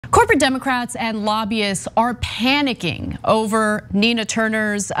Corporate Democrats and lobbyists are panicking over Nina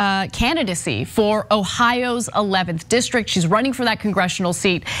Turner's candidacy for Ohio's 11th district. She's running for that congressional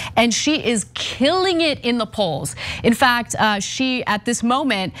seat, and she is killing it in the polls. In fact, she at this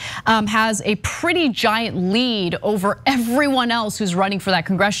moment has a pretty giant lead over everyone else who's running for that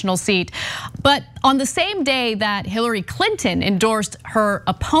congressional seat. But on the same day that Hillary Clinton endorsed her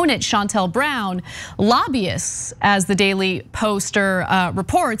opponent, Shontel Brown, lobbyists, as the Daily Poster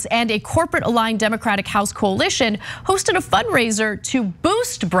reports, and a corporate-aligned Democratic House coalition hosted a fundraiser to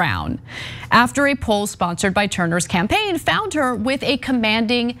boost Brown after a poll sponsored by Turner's campaign found her with a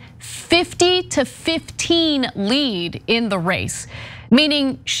commanding 50-15 lead in the race,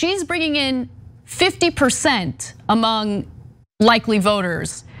 meaning she's bringing in 50% among likely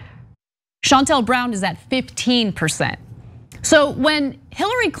voters. Shontel Brown is at 15%. So when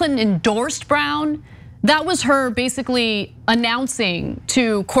Hillary Clinton endorsed Brown, that was her basically announcing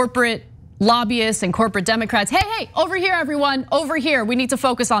to corporate lobbyists and corporate Democrats, hey, over here, everyone, over here. We need to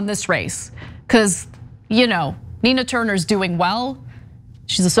focus on this race. Because, Nina Turner's doing well.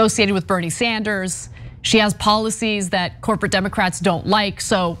 She's associated with Bernie Sanders. She has policies that corporate Democrats don't like.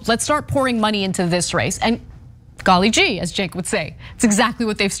 So let's start pouring money into this race. And golly gee, as Cenk would say, it's exactly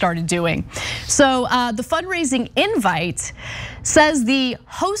what they've started doing. So the fundraising invite says the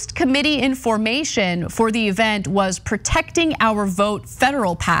host committee information for the event was Protecting Our Vote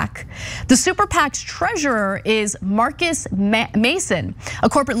Federal PAC. The Super PAC's treasurer is Marcus Mason, a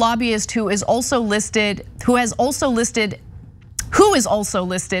corporate lobbyist who is also listed as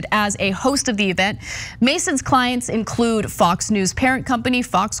a host of the event. Mason's clients include Fox News parent company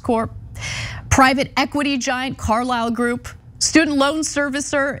Fox Corp, private equity giant Carlyle Group, student loan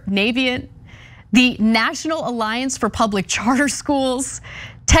servicer Navient, the National Alliance for Public Charter Schools,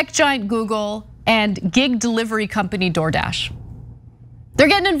 tech giant Google, and gig delivery company DoorDash. They're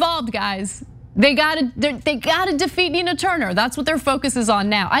getting involved, guys. They gotta defeat Nina Turner. That's what their focus is on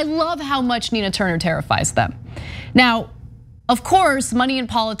now. I love how much Nina Turner terrifies them. Now, of course, money in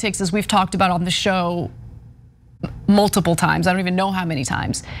politics, as we've talked about on the show multiple times, I don't even know how many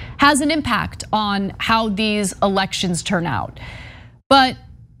times, has an impact on how these elections turn out. But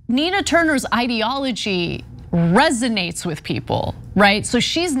Nina Turner's ideology resonates with people, right? So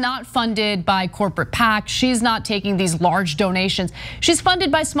she's not funded by corporate PACs. She's not taking these large donations. She's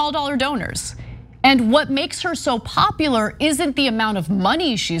funded by small dollar donors. And what makes her so popular isn't the amount of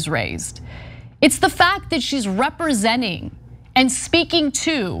money she's raised. It's the fact that she's representing and speaking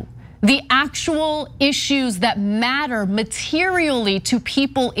to the actual issues that matter materially to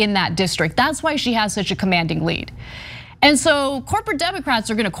people in that district. That's why she has such a commanding lead. And so corporate Democrats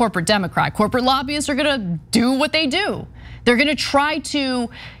are gonna corporate Democrat. Corporate lobbyists are gonna do what they do. They're gonna try to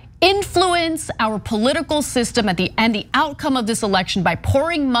influence our political system and the outcome of this election by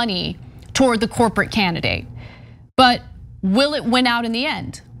pouring money toward the corporate candidate. But will it win out in the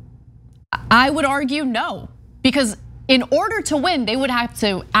end? I would argue no, because in order to win, they would have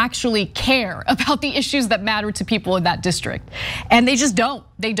to actually care about the issues that matter to people in that district. And they just don't,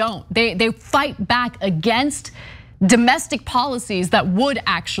 they don't. They fight back against domestic policies that would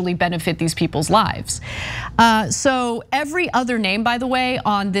actually benefit these people's lives. So every other name, by the way,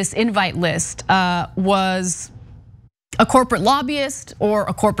 on this invite list was a corporate lobbyist or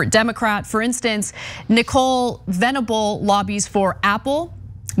a corporate Democrat. For instance, Nicole Venable lobbies for Apple,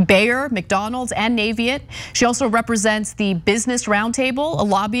 Bayer, McDonald's, and Navient. She also represents the Business Roundtable, a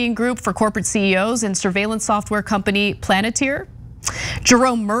lobbying group for corporate CEOs, and surveillance software company Planeteer.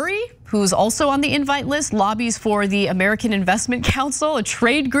 Jerome Murray, who's also on the invite list, lobbies for the American Investment Council, a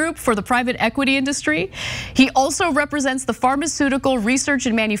trade group for the private equity industry. He also represents the Pharmaceutical Research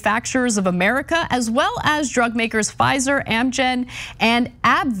and Manufacturers of America, as well as drug makers Pfizer, Amgen, and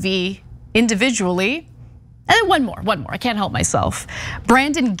AbbVie individually. And then one more, I can't help myself.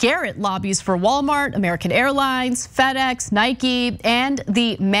 Brandon Garrett lobbies for Walmart, American Airlines, FedEx, Nike, and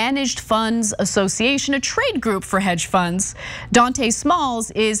the Managed Funds Association, a trade group for hedge funds. Dante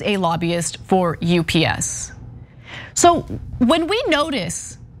Smalls is a lobbyist for UPS. So when we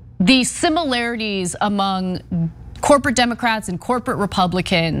notice the similarities among corporate Democrats and corporate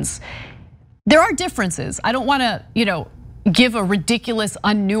Republicans, there are differences. I don't wanna, give a ridiculous,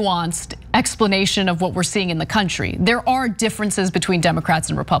 unnuanced explanation of what we're seeing in the country. There are differences between Democrats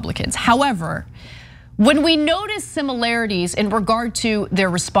and Republicans. However, when we notice similarities in regard to their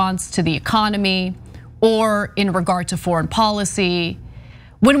response to the economy or in regard to foreign policy,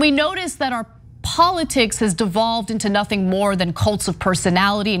 when we notice that our politics has devolved into nothing more than cults of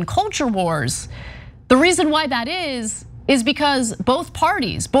personality and culture wars, the reason why that is is because both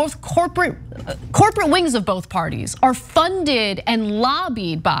parties, both corporate wings of both parties are funded and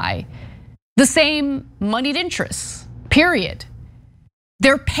lobbied by the same moneyed interests, period.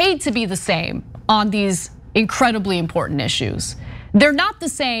 They're paid to be the same on these incredibly important issues. They're not the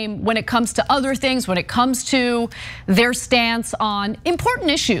same when it comes to other things, when it comes to their stance on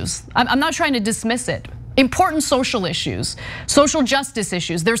important issues. I'm not trying to dismiss it. Important social issues, social justice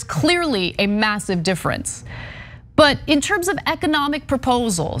issues, there's clearly a massive difference. But in terms of economic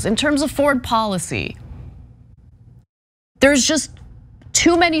proposals, in terms of foreign policy, there's just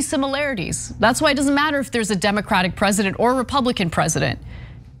too many similarities. That's why it doesn't matter if there's a Democratic president or a Republican president.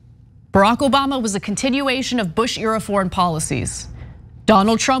 Barack Obama was a continuation of Bush-era foreign policies.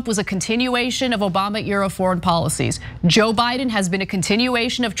 Donald Trump was a continuation of Obama-era foreign policies. Joe Biden has been a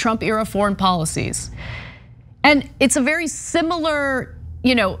continuation of Trump-era foreign policies. And it's a very similar,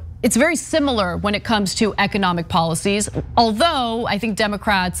 it's very similar when it comes to economic policies, although I think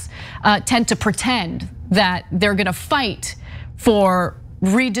Democrats tend to pretend that they're gonna fight for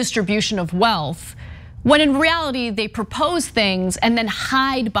redistribution of wealth, when in reality they propose things and then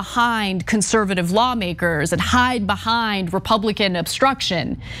hide behind conservative lawmakers and hide behind Republican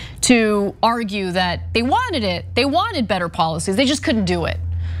obstruction to argue that they wanted it, they wanted better policies, they just couldn't do it.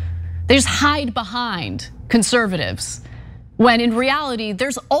 They just hide behind conservatives, when in reality,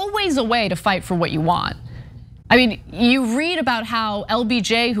 there's always a way to fight for what you want. I mean, you read about how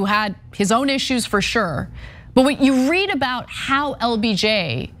LBJ, who had his own issues for sure, but when you read about how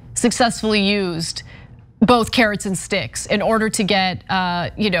LBJ successfully used both carrots and sticks in order to get,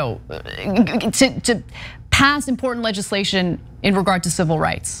 to pass important legislation in regard to civil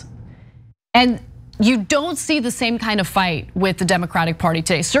rights. And you don't see the same kind of fight with the Democratic Party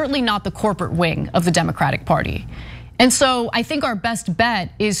today, certainly not the corporate wing of the Democratic Party. And so I think our best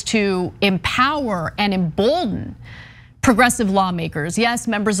bet is to empower and embolden progressive lawmakers, yes,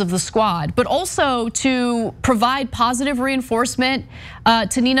 members of the squad, but also to provide positive reinforcement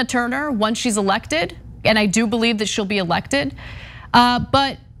to Nina Turner once she's elected. And I do believe that she'll be elected.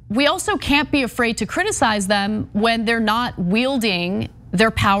 But we also can't be afraid to criticize them when they're not wielding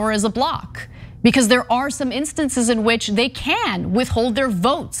their power as a bloc. Because there are some instances in which they can withhold their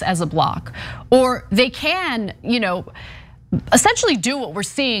votes as a bloc, or they can, essentially do what we're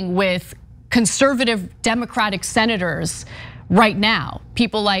seeing with conservative Democratic senators right now,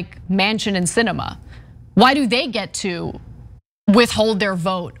 people like Manchin and Sinema. Why do they get to withhold their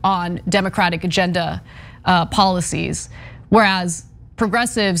vote on Democratic agenda policies, whereas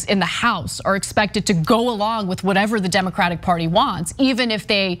progressives in the House are expected to go along with whatever the Democratic Party wants, even if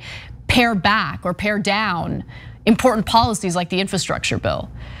they pare back or pare down important policies like the infrastructure bill?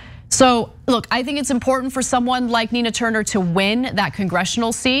 So look, I think it's important for someone like Nina Turner to win that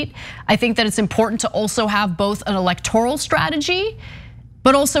congressional seat. I think that it's important to also have both an electoral strategy,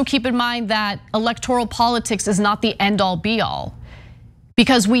 but also keep in mind that electoral politics is not the end all be all,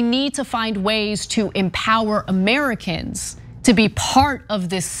 because we need to find ways to empower Americans to be part of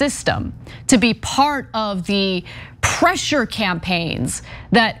this system, to be part of the pressure campaigns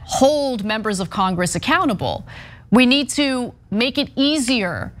that hold members of Congress accountable. We need to make it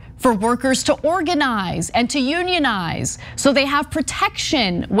easier for workers to organize and to unionize so they have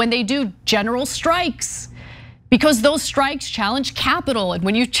protection when they do general strikes. Because those strikes challenge capital, and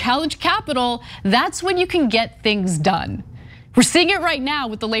when you challenge capital, that's when you can get things done. We're seeing it right now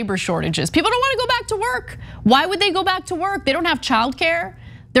with the labor shortages. People don't want to go back to work. Why would they go back to work? They don't have childcare.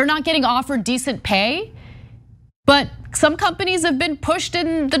 They're not getting offered decent pay. But some companies have been pushed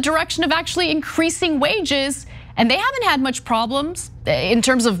in the direction of actually increasing wages, and they haven't had much problems in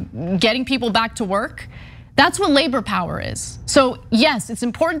terms of getting people back to work. That's what labor power is. So yes, it's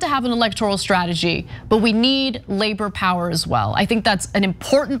important to have an electoral strategy, but we need labor power as well. I think that's an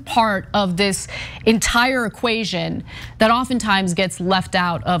important part of this entire equation that oftentimes gets left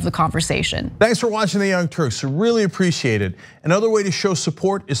out of the conversation. Thanks for watching The Young Turks, really appreciate it. Another way to show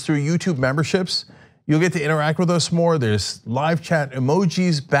support is through YouTube memberships. You'll get to interact with us more. There's live chat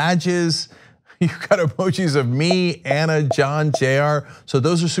emojis, badges. You've got emojis of me, Anna, John, JR. So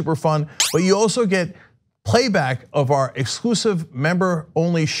those are super fun. But you also get playback of our exclusive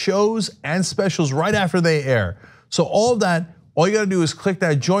member-only shows and specials right after they air. So all of that, all you gotta do is click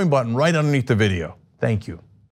that join button right underneath the video. Thank you.